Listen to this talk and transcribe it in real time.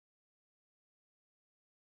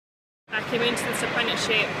I came into this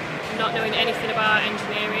apprenticeship not knowing anything about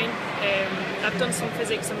engineering. I've done some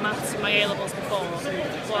physics and maths in my A-levels before,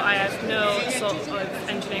 but I have no sort of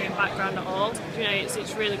engineering background at all. You know,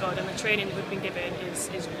 it's really good, and the training that we've been given is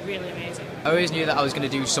really amazing. I always knew that I was going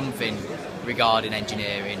to do something regarding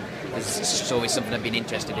engineering. It's always something I've been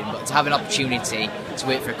interested in, but to have an opportunity to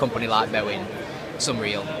work for a company like Boeing, it's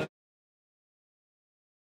unreal.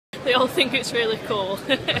 They all think it's really cool,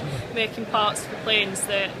 making parts for planes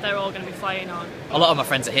that they're all going to be flying on. A lot of my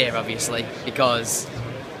friends are here, obviously, because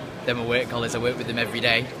they're my work colleagues. I work with them every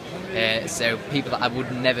day. So people that I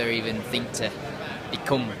would never even think to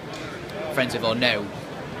become friends with or know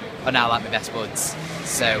are now like my best buds.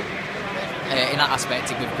 So in that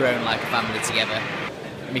aspect, we've grown like a family together.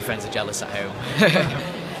 My friends are jealous at home.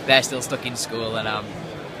 They're still stuck in school, and I'm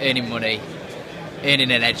earning money,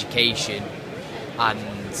 earning an education, and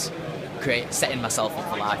setting myself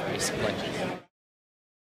up for life, basically.